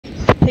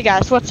Hey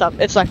guys, what's up?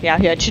 It's Lucky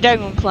out here. Today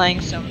we're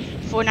playing some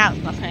Fortnite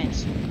with my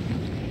friends.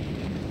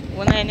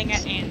 We're landing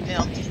at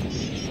Anvil.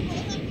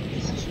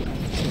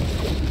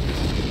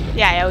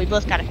 Yeah, we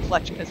both got a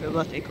clutch because we're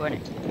both recording.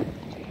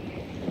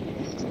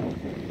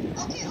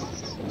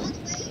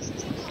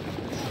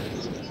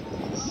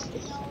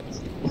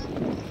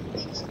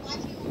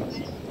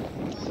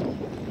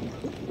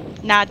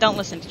 Nah, don't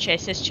listen to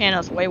Chase. His channel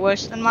is way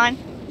worse than mine.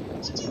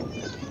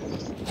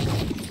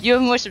 You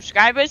have more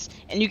subscribers,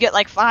 and you get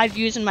like 5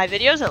 views in my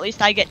videos. At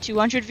least I get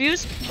 200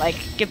 views. Like,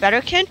 get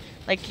better, kid.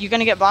 Like, you're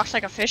gonna get boxed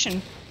like a fish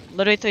and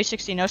literally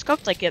 360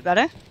 no-scoped. Like, get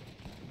better.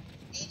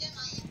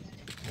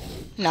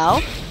 No,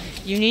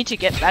 you need to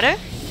get better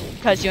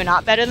because you're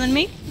not better than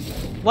me.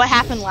 What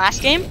happened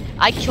last game?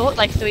 I killed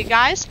like 3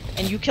 guys,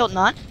 and you killed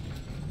none.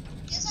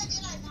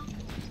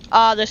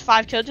 There's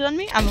 5 kills on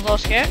me. I'm a little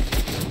scared.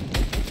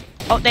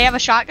 Oh, they have a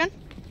shotgun.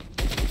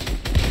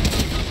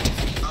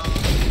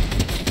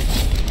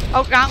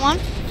 Oh, got one.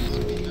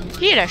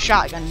 He had a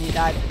shotgun and he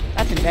died.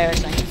 That's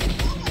embarrassing.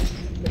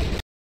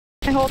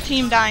 My whole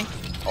team dying.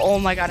 Oh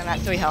my god, I'm at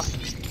 3 health.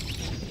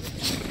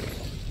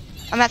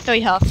 I'm at 3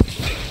 health.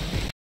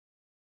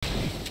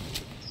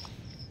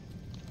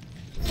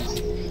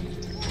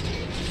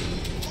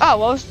 Oh,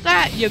 what was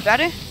that? You're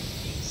better?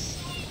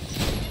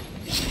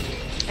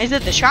 Is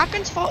it the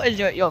shotgun's fault or is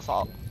it your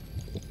fault?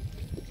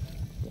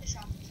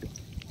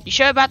 You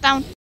sure about that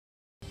one?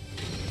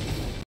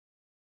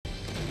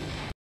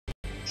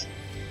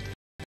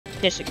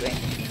 Disagree.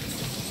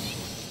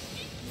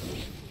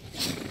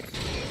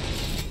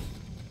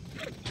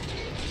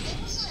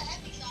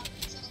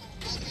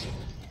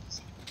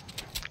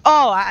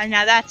 Oh,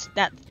 now that's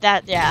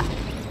yeah.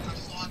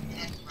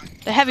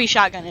 The heavy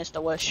shotgun is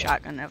the worst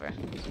shotgun ever.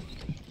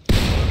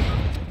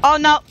 Oh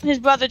no, his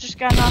brother just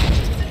got knocked.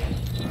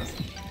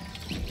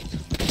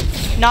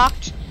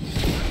 Knocked.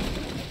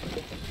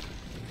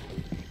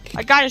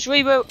 I got his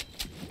reboot.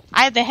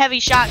 I have the heavy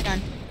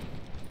shotgun.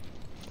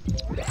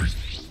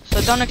 So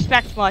don't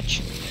expect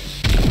much.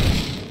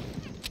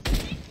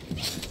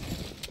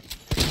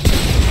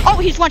 Oh,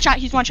 he's one shot.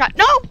 He's one shot.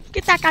 No!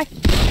 Get that guy.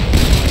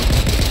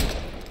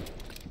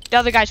 The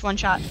other guy's one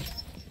shot.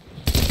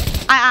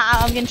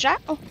 I'm getting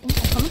shot. Oh,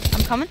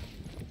 I'm coming.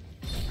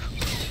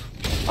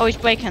 Oh, he's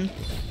breaking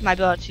my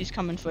bullets. He's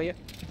coming for you.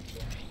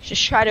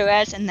 Just try to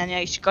res, and then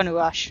he's gonna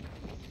rush.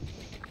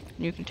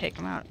 You can take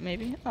him out,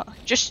 maybe. Oh,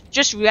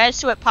 just res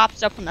so it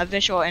pops up on the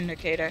visual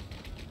indicator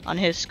on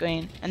his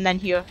screen, and then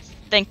he'll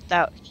think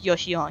that you're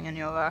healing and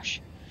you'll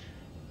rush.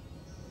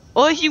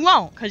 Or he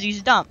won't, because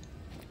he's dumb.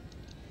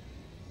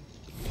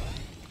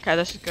 Okay,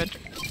 this is good.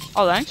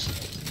 Oh, thanks.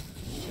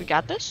 We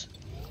got this.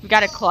 We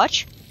got a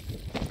clutch.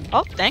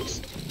 Oh, thanks.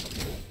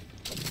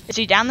 Is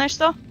he down there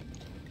still?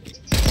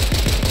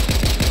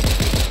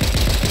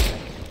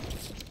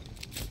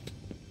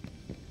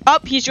 Oh,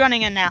 he's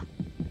running in now.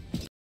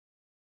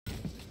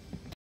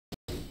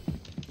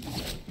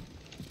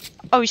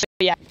 Oh,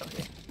 yeah.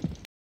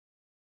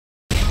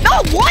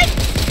 No, what?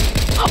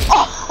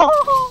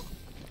 Oh!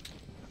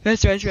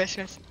 Rest.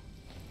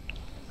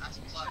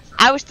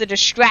 I was the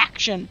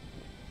distraction.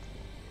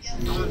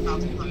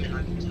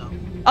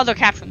 Oh, they're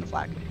capturing the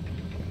flag.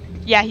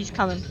 Yeah, he's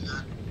coming.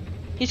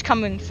 He's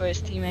coming for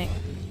his teammate.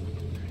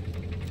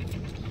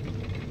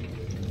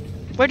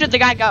 Where did the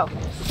guy go?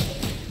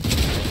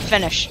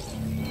 Finish.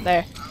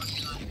 There.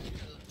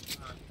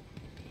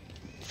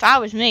 If I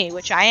was me,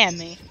 which I am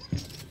me.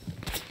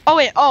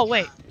 Oh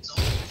wait.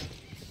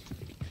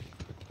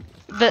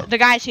 The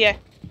guy's here.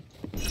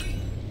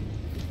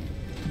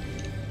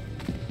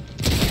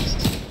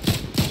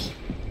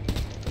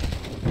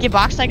 You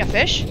boxed like a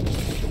fish?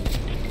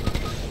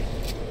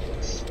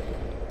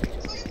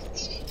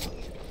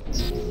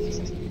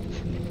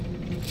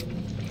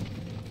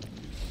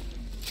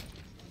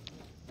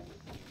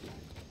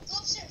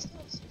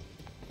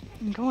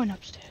 I'm going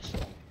upstairs.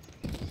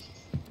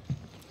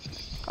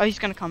 Oh, he's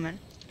gonna come in.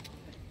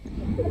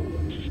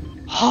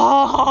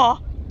 Oh!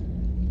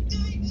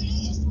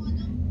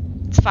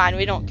 It's fine,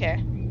 we don't care.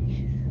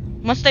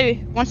 Once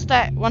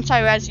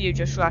I res you,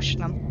 just rush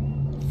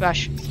them.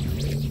 Rush.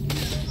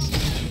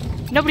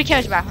 Nobody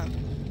cares about him.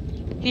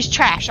 He's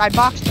trash. I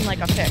boxed him like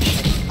a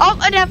fish. Oh,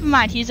 never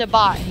mind. He's a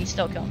bot and he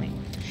still killed me.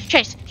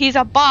 Chase, he's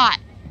a bot.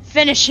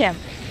 Finish him.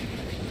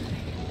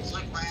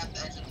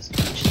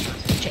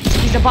 Chase,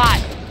 he's a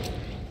bot.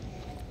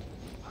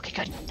 Okay,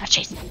 good. Now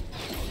Chase.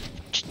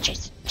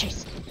 Chase.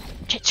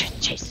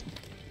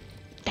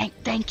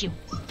 Thank you.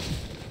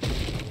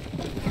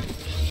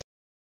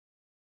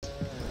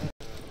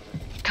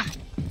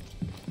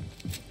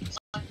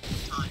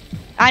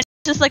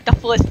 Just like the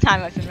first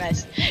time I've been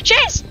res.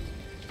 Chase!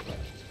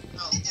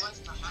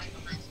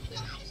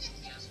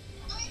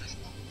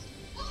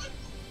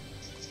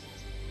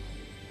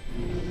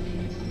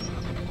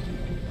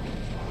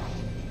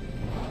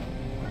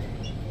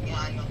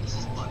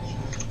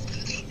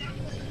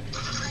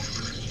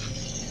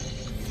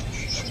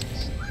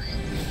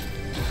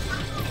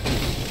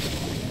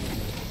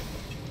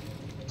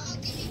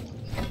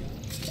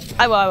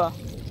 I will.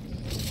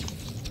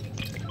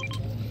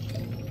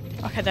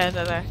 Okay,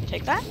 there.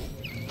 Take that.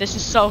 This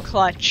is so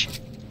clutch.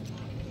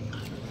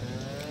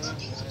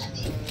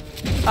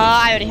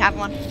 I already have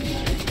one.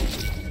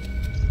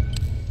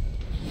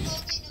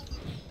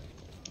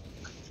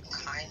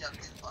 Kind of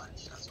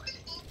clutch, that's what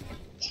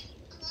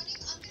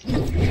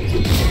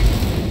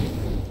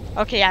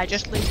Okay, yeah,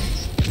 just leave.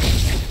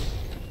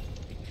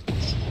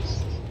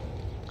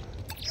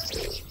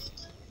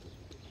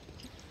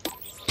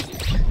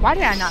 Why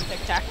did I not pick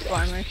tactical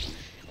armor?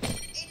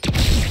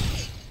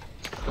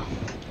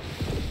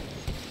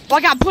 Oh,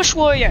 I got bush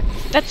warrior.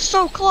 That's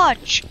so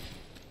clutch.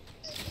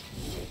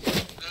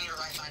 you're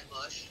right behind the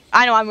bush.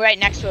 I know, I'm right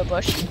next to a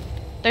bush.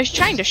 They're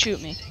trying to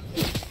shoot me.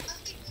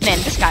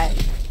 Man, this guy.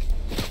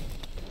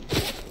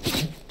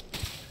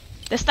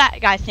 That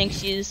guy thinks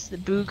he's the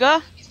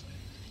Booga.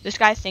 This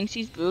guy thinks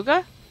he's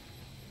Booga.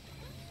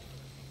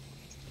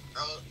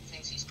 Bro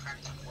thinks he's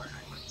cracked on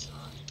Fortnite, he's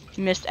not.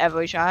 He missed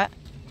every shot.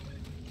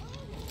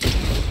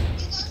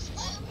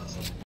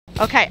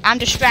 Okay, I'm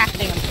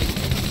distracting him.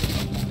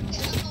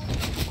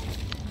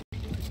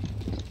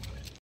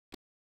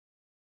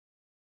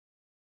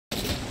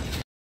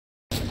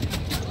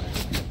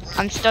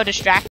 I'm still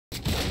distracted.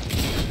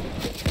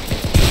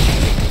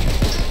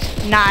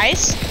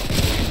 Nice.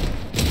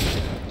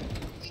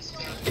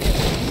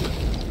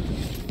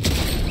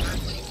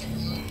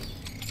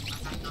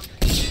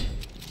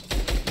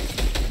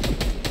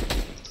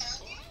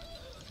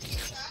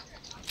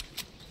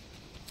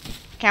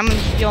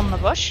 Cameron's still in the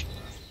bush.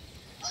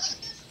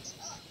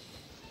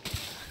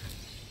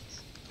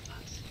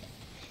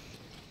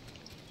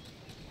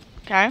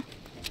 Okay.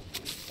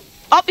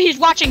 Oh, he's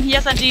watching. He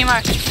has a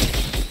DMR.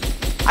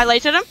 I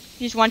lasered him.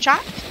 He's one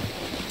shot.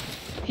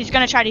 He's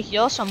gonna try to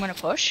heal, so I'm gonna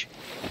push.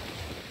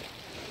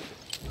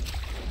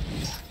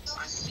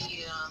 I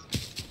see,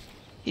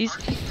 He's.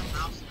 the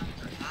mouse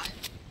after that.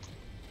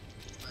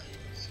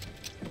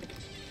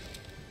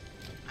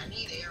 I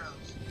need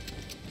arrows.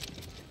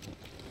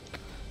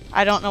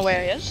 I don't know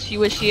where he is. He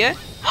was here.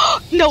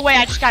 No way!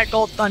 I just got a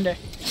gold thunder.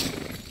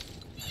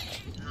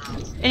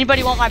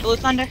 Anybody want my blue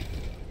thunder?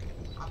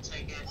 I'll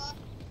take it.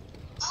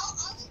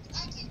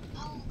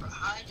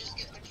 I just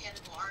get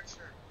mechanical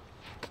archer.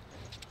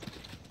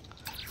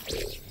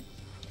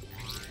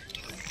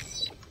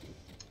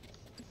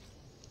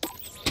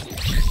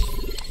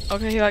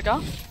 Okay, here I go.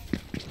 Okay,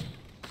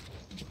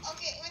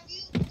 have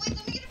you... Wait,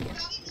 let me get a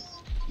brownie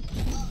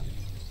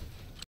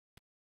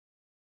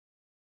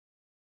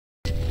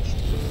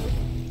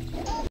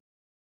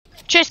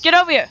Chase, get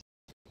over here.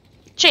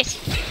 Chase.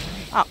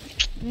 Oh,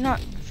 no,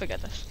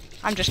 forget this.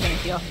 I'm just gonna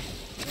heal.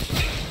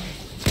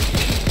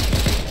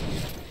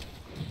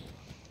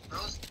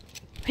 Rose?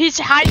 He's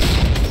hiding.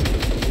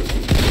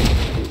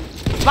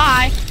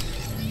 Bye.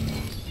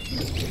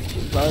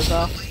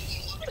 Bozo.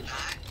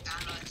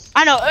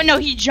 I know. Oh no,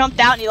 he jumped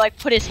out and he like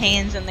put his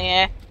hands in the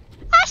air.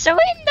 I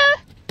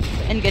surrender.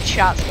 And gets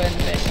shot square in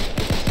the face.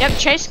 Yep,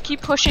 Chase,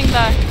 keep pushing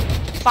the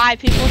 5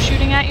 people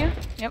shooting at you.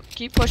 Yep,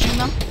 keep pushing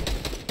them.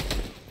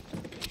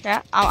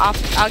 Yeah,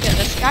 I'll get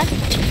this guy.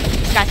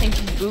 This guy thinks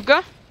he's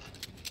Booga.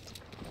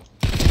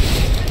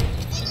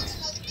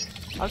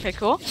 Okay,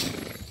 cool.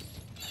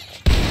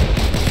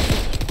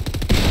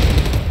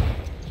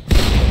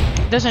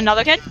 There's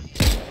another kid.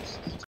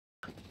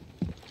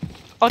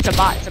 Oh, it's a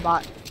bot. It's a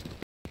bot.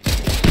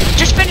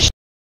 Just finish.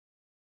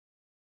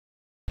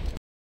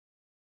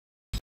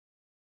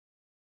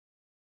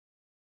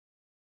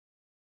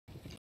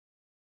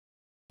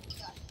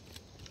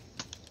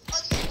 I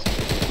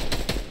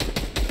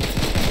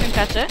think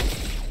that's it.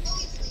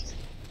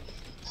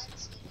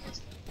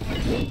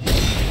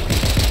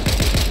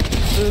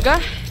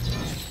 Booga.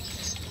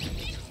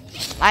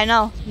 I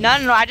know.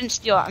 No, I didn't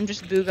steal it. I'm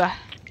just Booga.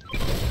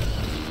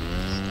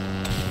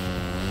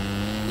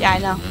 Yeah, I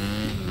know.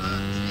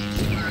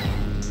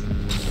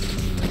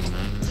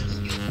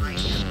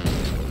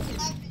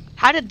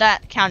 How did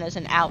that count as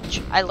an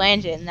ouch? I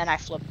landed and then I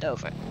flipped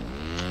over.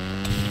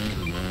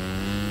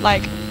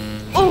 Like,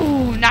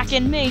 ooh, not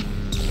getting me.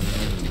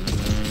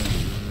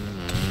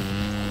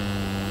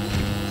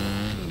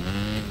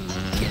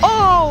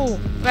 Oh,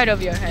 right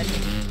over your head.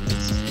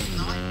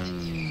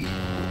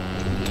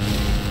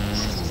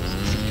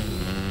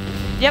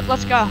 Yep,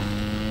 let's go.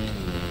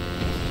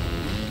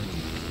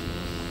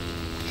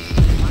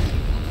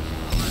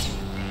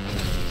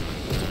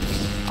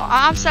 Oh,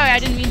 I'm sorry, I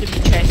didn't mean to be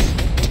chased.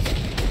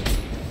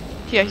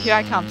 Here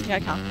I come,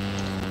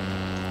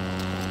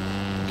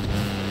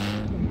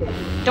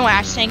 Don't worry,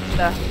 I sank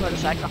the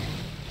motorcycle.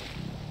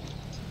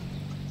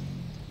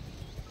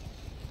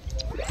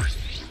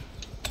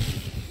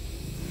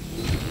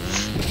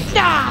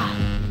 Ah!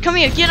 Come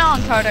here, get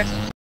on, Carter.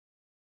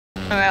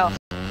 Well.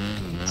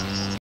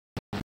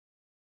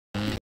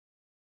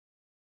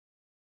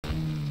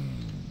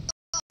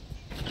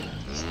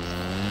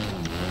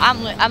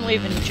 I'm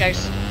leaving the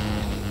chase.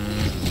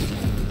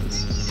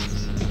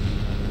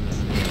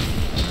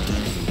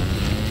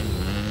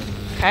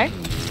 Okay.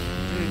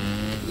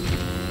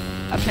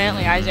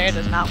 Apparently Isaiah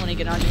does not want to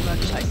get on your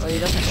motorcycle. He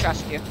doesn't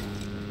trust you.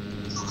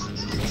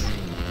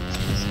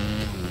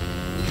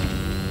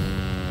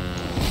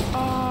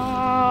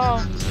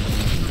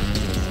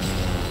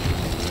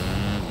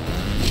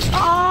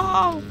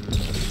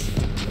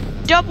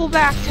 double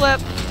backflip.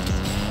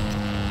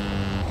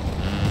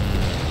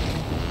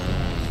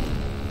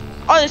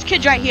 Oh, this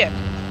kid's right here.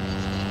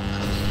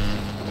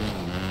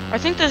 I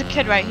think there's a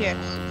kid right here.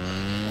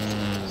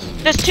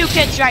 There's two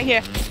kids right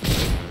here.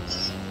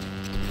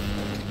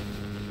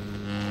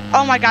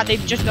 Oh my god, they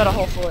just got a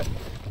hole for it.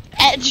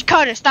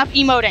 Carter, stop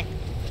emoting.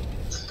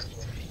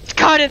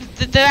 Carter,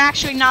 they're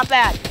actually not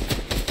bad.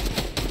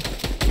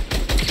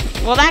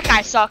 Well, that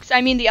guy sucks.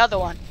 I mean the other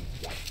one.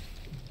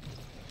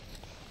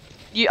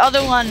 The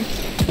other one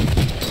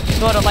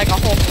got like a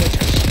whole fortress.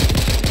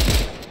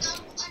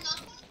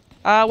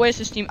 Where's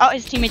his team? Oh,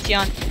 his teammate's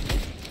on.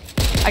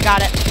 I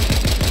got it.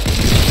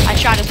 I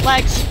shot his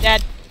legs.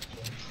 Dead.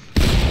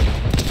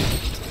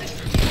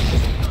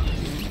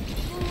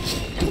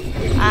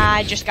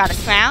 I just got a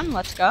crown.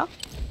 Let's go.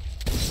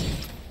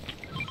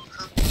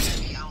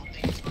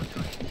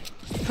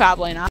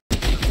 Probably not.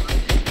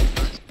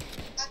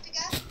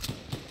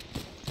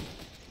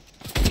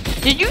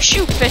 Did you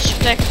shoot fish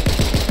stick?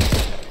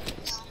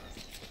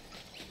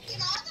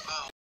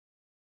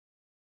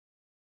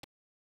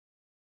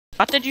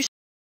 What did you?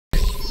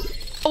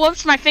 Oh,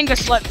 whoops! My finger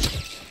slipped.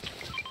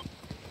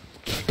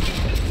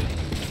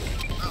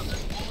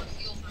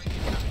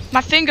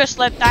 My finger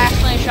slipped. I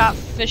accidentally shot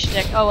fish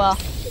stick. Oh well.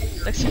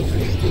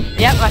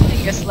 Yep, my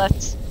finger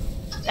slipped.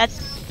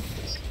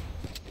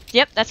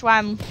 Yep, that's why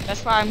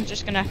I'm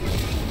just gonna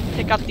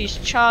pick up these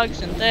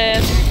chugs and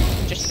this.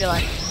 And just be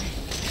like,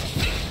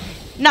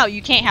 no,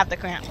 you can't have the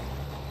crown.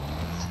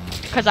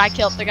 Cause I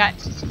killed the guy.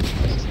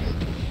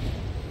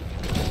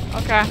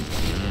 Okay.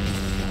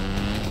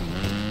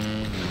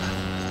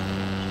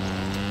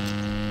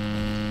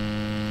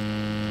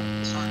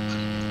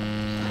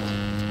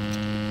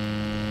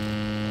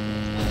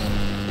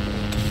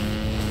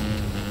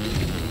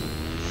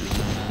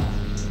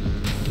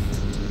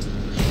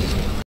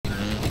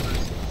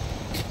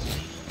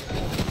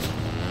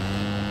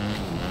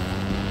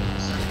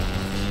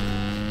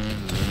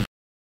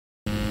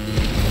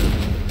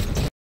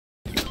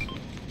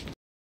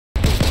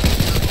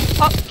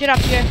 Oh, get up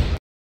here.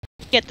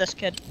 Get this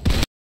kid.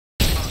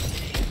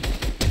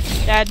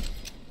 Dead.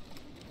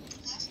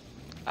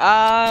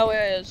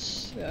 Where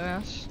is the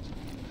rest?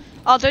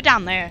 Oh, they're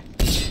down there.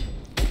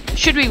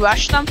 Should we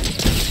rush them?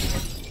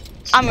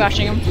 I'm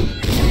rushing them.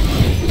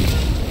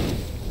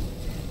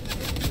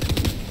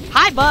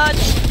 Hi,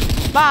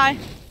 buds. Bye.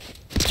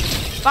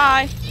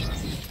 Bye.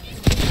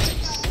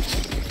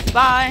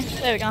 Bye.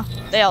 There we go.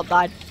 They all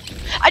died.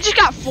 I just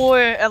got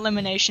 4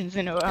 eliminations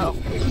in a row.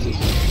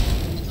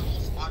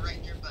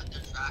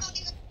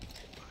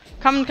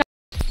 Come.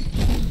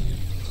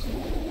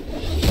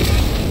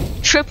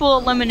 Triple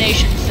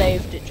elimination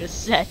saved, it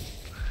just said.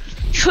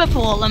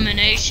 Triple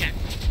elimination.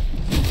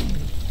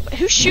 But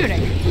who's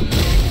shooting?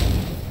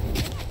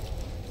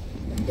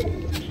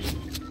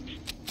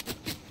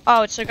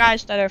 Oh, it's the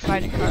guys that are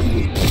fighting Carter.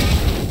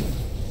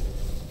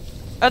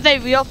 Are they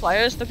real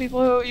players, the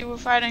people who you were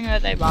fighting, or are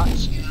they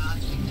bots?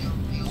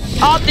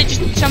 Oh,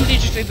 somebody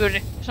just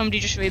rebooted. Somebody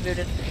just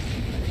rebooted.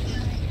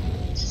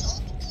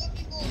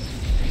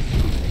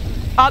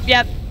 Oh,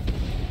 yep.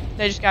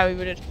 They just got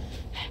rebooted.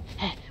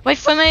 Wait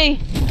for me!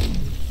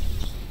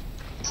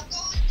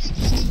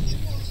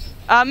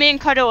 Me and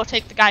Carter will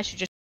take the guys who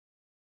just...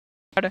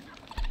 Carter.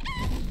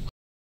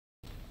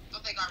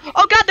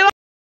 Oh god, they're...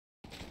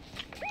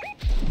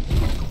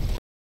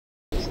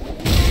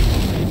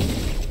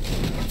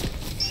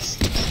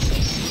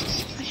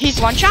 He's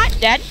one shot,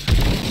 dead.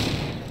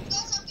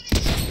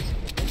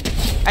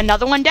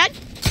 Another one dead.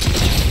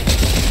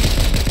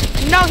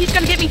 No, he's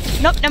gonna get me.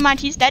 Nope, never mind,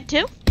 he's dead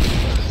too.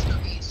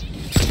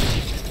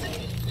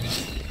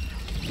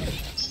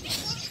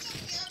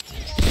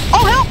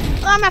 Oh help!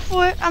 I'm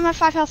at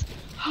 5 health.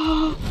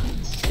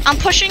 I'm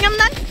pushing him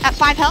then at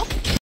 5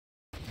 health.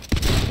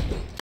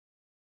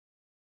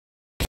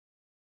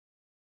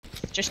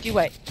 Just you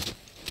wait.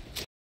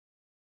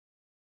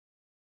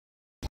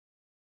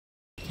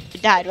 He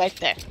died right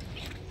there.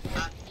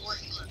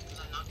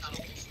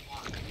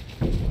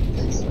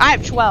 I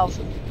have 12.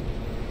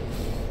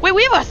 Wait,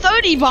 we have a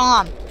 30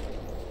 bomb.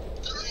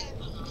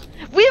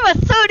 We have a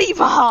 30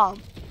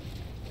 bomb.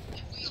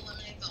 If we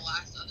eliminate the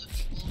last other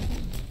people,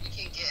 we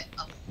can get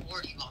a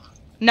 40 bomb.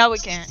 No, we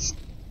can't.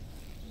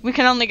 We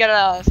can only get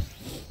a...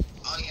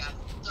 Oh yeah,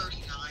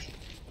 39.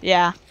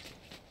 Yeah.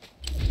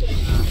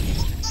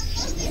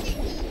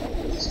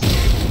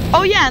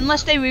 Oh yeah,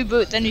 unless they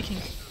reboot, then you can...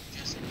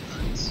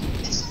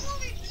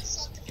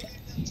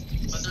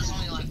 But there's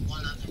only like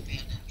one other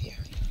bandit here.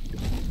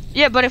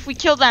 Yeah, but if we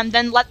kill them,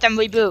 then let them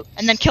reboot,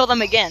 and then kill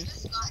them again.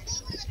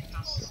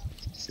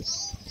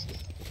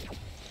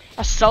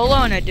 A solo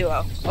and a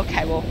duo.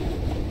 Okay, well,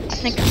 I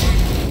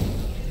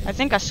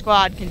think a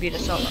squad can beat a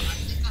solo.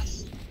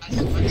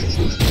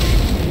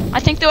 I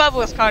think they're over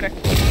with Carter.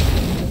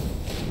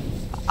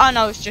 Oh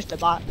no, it's just a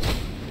bot.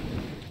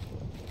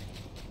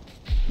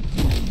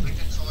 My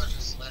controller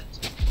just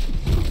slipped.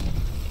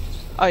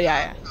 Oh yeah,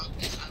 yeah.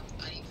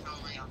 I need Crown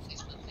Royale,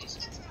 please.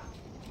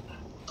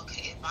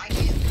 Okay, if I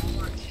get one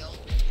more kill,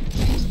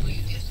 please will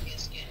you give me a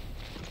skin?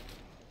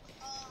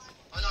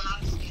 Oh no,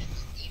 not a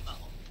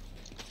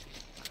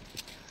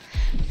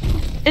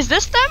Is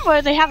this them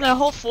where they have their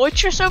whole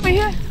fortress over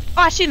here?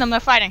 Oh, I see them. They're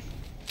fighting.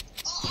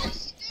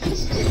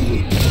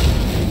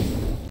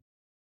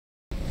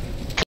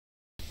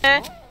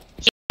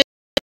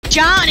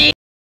 Johnny!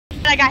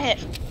 I got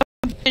hit.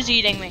 Is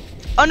eating me.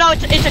 Oh no,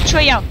 it's a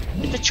trio.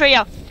 It's a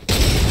trio.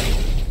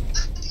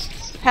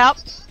 Help.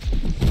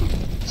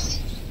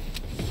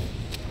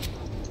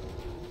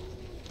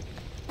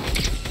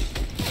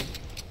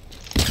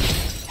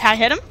 I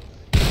hit him.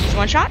 Just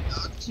one shot.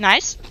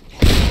 Nice.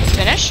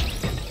 Finish.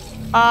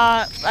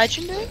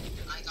 Legendary?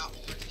 I got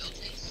one more kill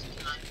chase.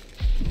 Can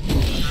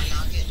I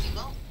not get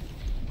emo?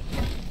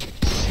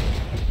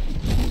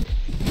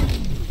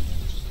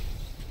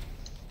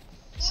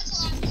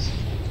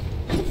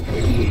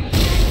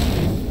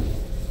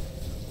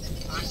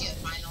 Can I get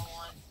final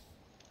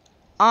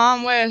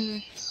one? Where is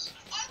he?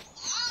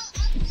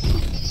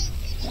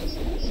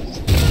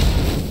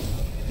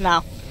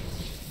 No.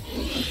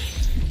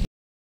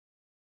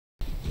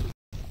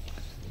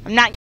 I'm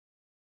not.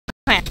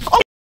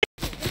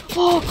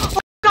 Oh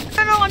God,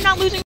 no, I'm not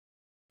losing.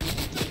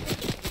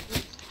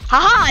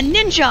 Haha,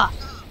 ninja!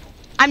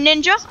 I'm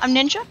ninja. I'm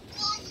ninja.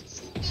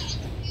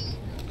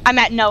 I'm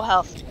at no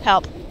health.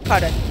 Help,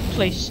 Carter,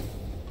 please.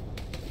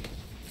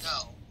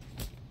 No.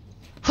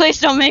 Please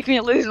don't make me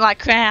lose my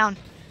crown.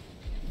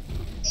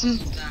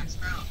 Zach's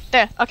crown.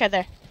 There, okay,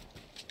 there.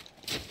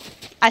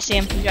 I see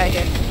him. He's right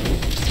here.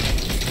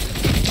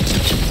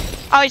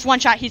 Oh, he's one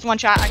shot. He's one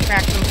shot. I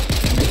cracked him.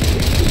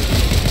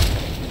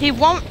 He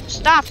won't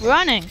stop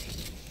running.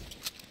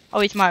 Oh,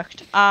 he's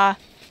marked. Oh,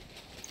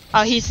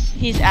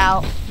 he's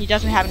out. He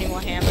doesn't have any more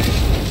hammers.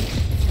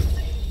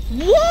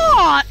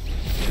 What?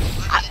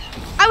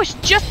 I was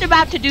just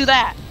about to do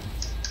that.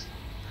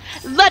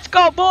 Let's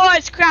go,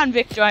 boys! Crown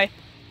victory.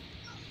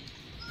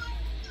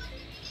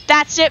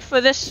 That's it for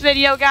this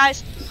video,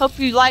 guys. Hope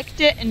you liked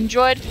it,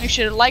 enjoyed. Make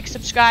sure to like,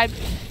 subscribe,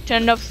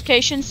 turn on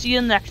notifications. See you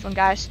in the next one,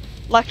 guys.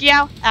 Lucky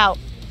out.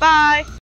 Bye.